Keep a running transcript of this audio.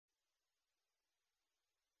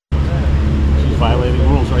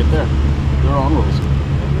right there. Their own rules.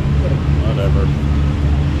 Whatever.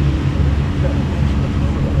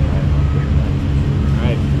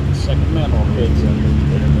 Alright, second manhole, kids.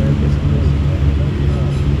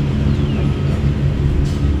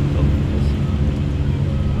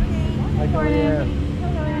 Hi, Kellyanne.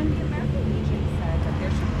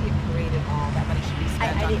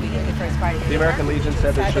 The American Legion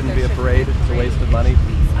said there shouldn't be a parade. It's a waste of money.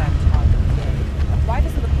 Why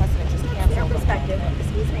doesn't the president just cancel the perspective?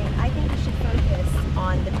 Excuse me. I think we should focus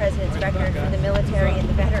on the president's record for the military and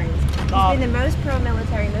the veterans. He's been the most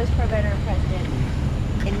pro-military, most pro-veteran president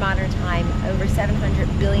in modern time. Over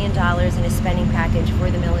 $700 billion in a spending package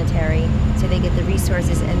for the military, so they get the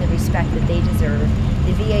resources and the respect that they deserve.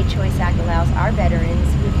 The VA Choice Act allows our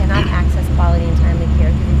veterans who cannot access quality and timely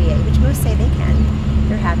care through the VA, which most say they can,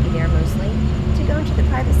 they're happy there mostly, to go into the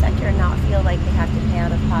private sector and not feel like they have to pay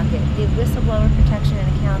out of pocket. The Whistleblower Protection and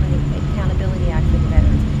Accountability Act for the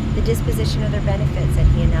veterans. The disposition of their benefits that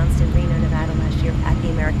he announced in Reno, Nevada last year at the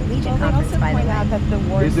American Legion conference, by the way. They also point out that the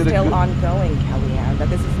war is still ongoing, Kellyanne, that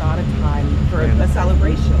this is not a time for a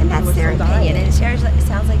celebration. And that's their opinion, and it sounds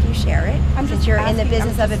like you share it. Since you're in the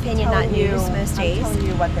business of opinion, not news, most days. I'm telling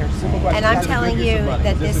you what they're saying. And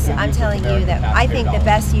I'm telling you that I think the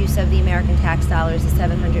best use of the American tax dollars, the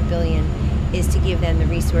 $700 billion, is to give them the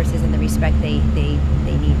resources and the respect they need,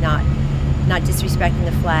 not disrespecting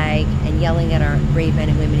the flag and yelling at our brave men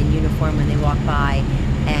and women in uniform when they walk by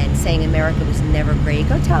and saying America was never great.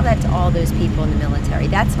 Go tell that to all those people in the military.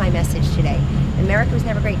 That's my message today. America was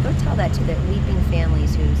never great. Go tell that to the weeping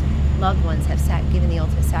families whose loved ones have given the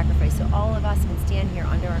ultimate sacrifice. So all of us can stand here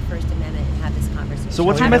under our First Amendment and have this conversation. So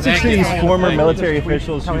what's your message to these former military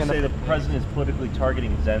officials who say the president is politically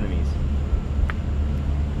targeting his enemies?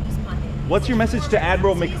 What's your message to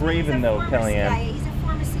Admiral McRaven, though, Kellyanne? He's a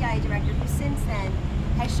former CIA Director who since then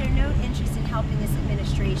has shown no interest in helping this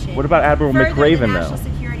administration. What about Admiral McRaven, though? The national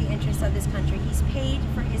security interests of this country. He's paid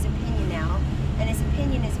for his opinion now, and his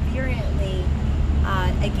opinion is virulently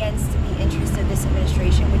against the interests of this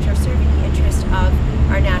administration, which are serving the interest of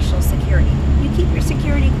our national security. You keep your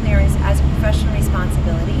security clearance as a professional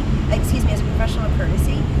responsibility, as a professional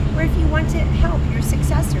courtesy, or if you want to help your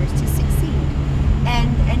successors to succeed.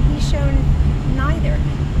 And he's shown neither.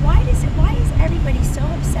 Why is everybody so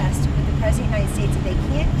obsessed with the President of the United States that they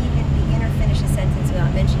can't even begin or finish a sentence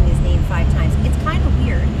without mentioning his name 5 times? It's kind of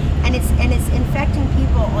weird, and it's infecting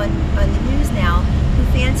people on the news now who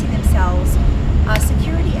fancy themselves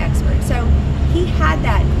security experts. So he had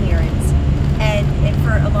that clearance and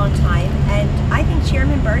for a long time, and I think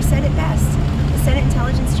Chairman Burr said it best. The Senate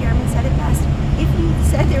Intelligence Chairman said it best. If you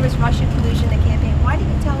said there was Russian collusion in the campaign, why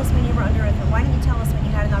didn't you tell us when you were under oath? And why didn't you tell us when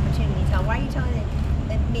you had an opportunity to tell? Why are you telling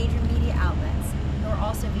the major media outlets who are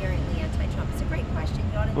also virulently anti-Trump? It's a great question.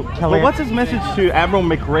 You ought to Well, what's his message to Admiral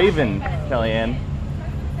McRaven, Kellyanne?